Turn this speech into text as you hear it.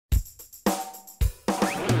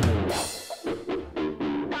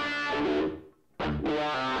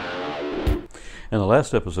In the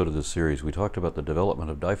last episode of this series, we talked about the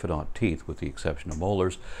development of diphodont teeth, with the exception of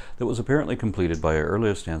molars, that was apparently completed by our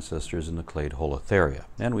earliest ancestors in the clade Holotheria.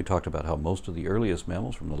 And we talked about how most of the earliest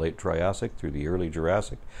mammals from the late Triassic through the early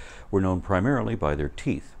Jurassic were known primarily by their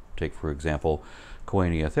teeth. Take, for example,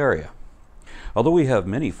 Trechnotheria. Although we have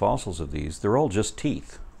many fossils of these, they're all just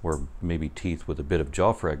teeth, or maybe teeth with a bit of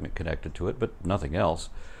jaw fragment connected to it, but nothing else.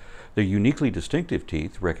 They're uniquely distinctive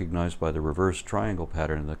teeth, recognized by the reverse triangle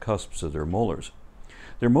pattern in the cusps of their molars.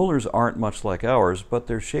 Their molars aren't much like ours, but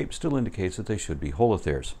their shape still indicates that they should be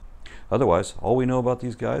holotheres. Otherwise, all we know about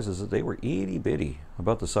these guys is that they were itty-bitty,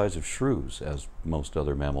 about the size of shrews, as most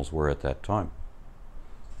other mammals were at that time.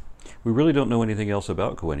 We really don't know anything else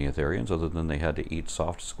about Trechnotherians other than they had to eat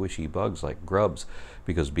soft, squishy bugs like grubs,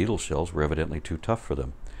 because beetle shells were evidently too tough for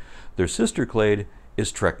them. Their sister clade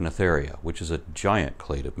is Trechnotheria, which is a giant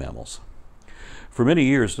clade of mammals. For many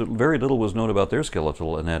years, very little was known about their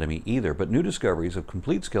skeletal anatomy either, but new discoveries of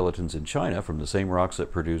complete skeletons in China from the same rocks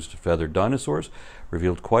that produced feathered dinosaurs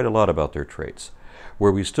revealed quite a lot about their traits,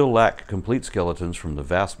 where we still lack complete skeletons from the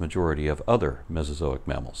vast majority of other Mesozoic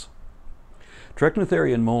mammals.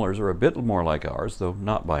 Trechnotherian molars are a bit more like ours, though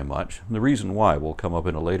not by much. The reason why will come up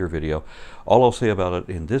in a later video. All I'll say about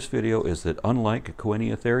it in this video is that unlike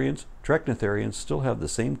Trechnotherians, Trechnotherians still have the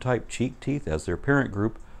same type cheek teeth as their parent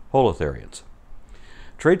group, Holotherians.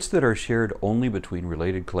 Traits that are shared only between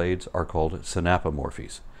related clades are called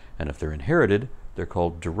synapomorphies, and if they're inherited, they're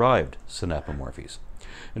called derived synapomorphies.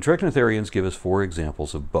 And Trechnotherians give us 4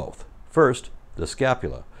 examples of both. First, the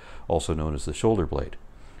scapula, also known as the shoulder blade.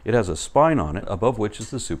 It has a spine on it, above which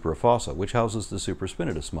is the suprafossa, which houses the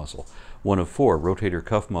supraspinatus muscle, one of 4 rotator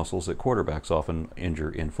cuff muscles that quarterbacks often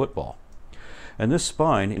injure in football. And this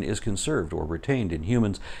spine is conserved or retained in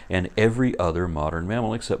humans and every other modern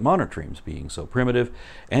mammal except monotremes, being so primitive,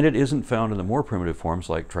 and it isn't found in the more primitive forms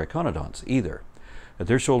like triconodonts either.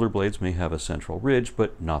 Their shoulder blades may have a central ridge,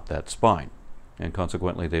 but not that spine, and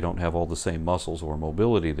consequently they don't have all the same muscles or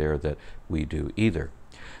mobility there that we do either.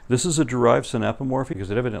 This is a derived synapomorphy because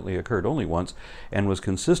it evidently occurred only once and was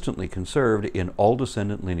consistently conserved in all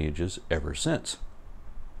descendant lineages ever since.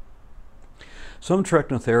 Some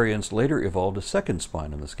Trechnotherians later evolved a second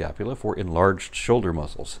spine in the scapula for enlarged shoulder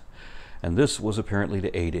muscles, and this was apparently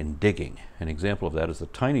to aid in digging. An example of that is the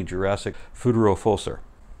tiny Jurassic Futurophosor.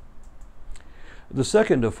 The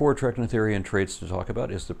second of 4 Trechnotherian traits to talk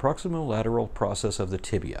about is the proximal lateral process of the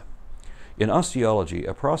tibia. In osteology,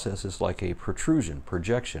 a process is like a protrusion,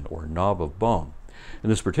 projection, or knob of bone.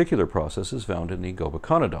 And this particular process is found in the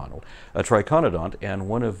Gobiconodon, a triconodont, and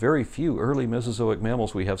one of very few early Mesozoic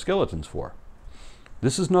mammals we have skeletons for.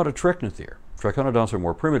 This is not a Trechnothere. Triconodonts are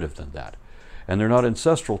more primitive than that, and they're not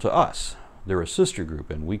ancestral to us. They're a sister group,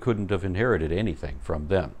 and we couldn't have inherited anything from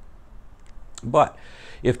them. But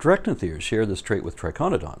if Trechnotheres share this trait with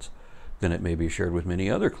triconodonts, then it may be shared with many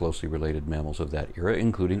other closely related mammals of that era,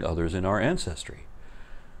 including others in our ancestry.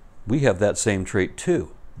 We have that same trait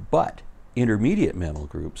too, but intermediate mammal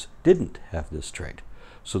groups didn't have this trait.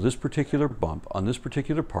 So this particular bump on this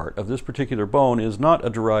particular part of this particular bone is not a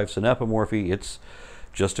derived synapomorphy, it's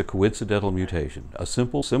just a coincidental mutation, a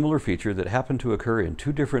simple, similar feature that happened to occur in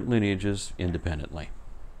 2 different lineages independently.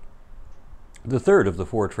 The third of the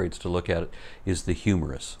 4 traits to look at is the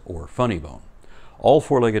humerus, or funny bone. All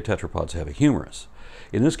 4-legged tetrapods have a humerus.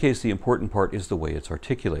 In this case, the important part is the way it's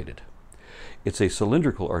articulated. It's a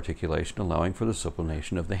cylindrical articulation allowing for the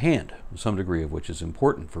supination of the hand, some degree of which is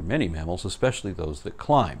important for many mammals, especially those that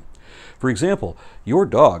climb. For example, your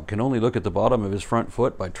dog can only look at the bottom of his front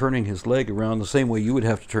foot by turning his leg around the same way you would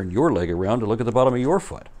have to turn your leg around to look at the bottom of your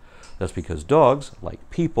foot. That's because dogs, like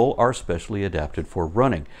people, are specially adapted for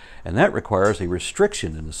running, and that requires a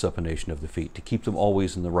restriction in the supination of the feet to keep them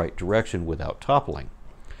always in the right direction without toppling.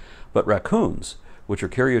 But raccoons, which are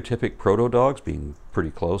karyotypic proto-dogs, being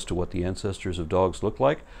pretty close to what the ancestors of dogs look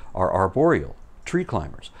like, are arboreal, tree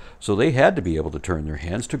climbers, so they had to be able to turn their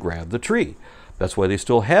hands to grab the tree. That's why they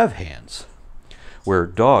still have hands, where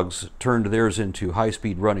dogs turned theirs into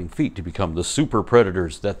high-speed running feet to become the super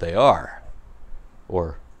predators that they are,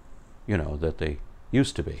 or that they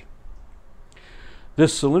used to be.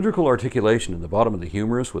 This cylindrical articulation in the bottom of the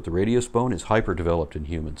humerus with the radius bone is hyperdeveloped in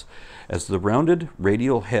humans. As the rounded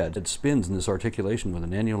radial head spins in this articulation with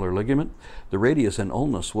an annular ligament, the radius and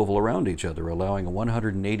ulna swivel around each other, allowing a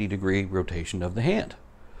 180-degree rotation of the hand.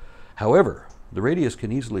 However, the radius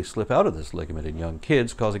can easily slip out of this ligament in young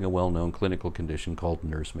kids, causing a well-known clinical condition called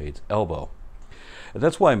nursemaid's elbow.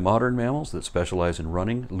 That's why modern mammals that specialize in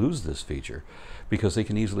running lose this feature, because they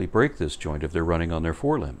can easily break this joint if they're running on their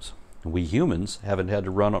forelimbs. We humans haven't had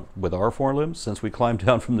to run with our forelimbs since we climbed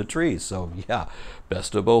down from the trees, so yeah,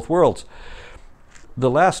 best of both worlds. The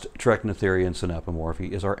last Trechnotherian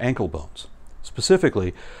synapomorphy is our ankle bones.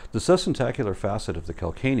 Specifically, the sustentacular facet of the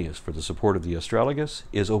calcaneus for the support of the astragalus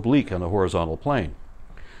is oblique on the horizontal plane.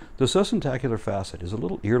 The sustentacular facet is a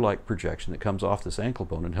little ear-like projection that comes off this ankle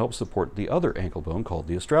bone and helps support the other ankle bone called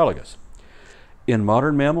the astragalus. In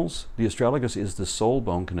modern mammals, the astragalus is the sole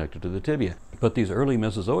bone connected to the tibia, but these early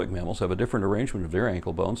Mesozoic mammals have a different arrangement of their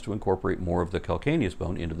ankle bones to incorporate more of the calcaneus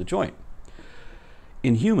bone into the joint.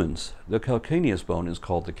 In humans, the calcaneus bone is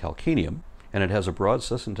called the calcaneum, and it has a broad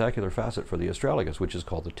sustentacular facet for the astragalus, which is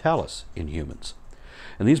called the talus in humans.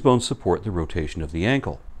 And these bones support the rotation of the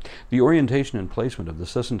ankle. The orientation and placement of the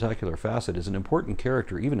sustentacular facet is an important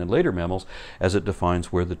character even in later mammals, as it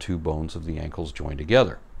defines where the two bones of the ankles join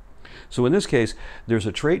together. So in this case, there's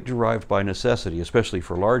a trait derived by necessity, especially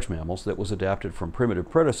for large mammals, that was adapted from primitive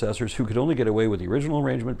predecessors who could only get away with the original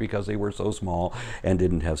arrangement because they were so small and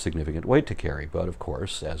didn't have significant weight to carry. But of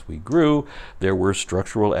course, as we grew, there were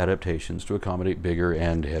structural adaptations to accommodate bigger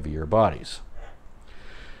and heavier bodies.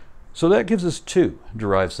 So that gives us two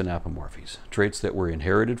derived synapomorphies, traits that were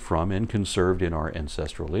inherited from and conserved in our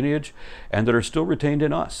ancestral lineage and that are still retained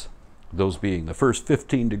in us. Those being the first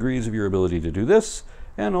 15 degrees of your ability to do this,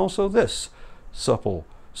 and also this, supple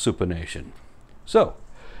supination. So,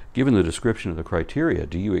 given the description of the criteria,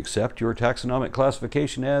 do you accept your taxonomic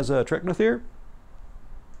classification as a Trechnotherian?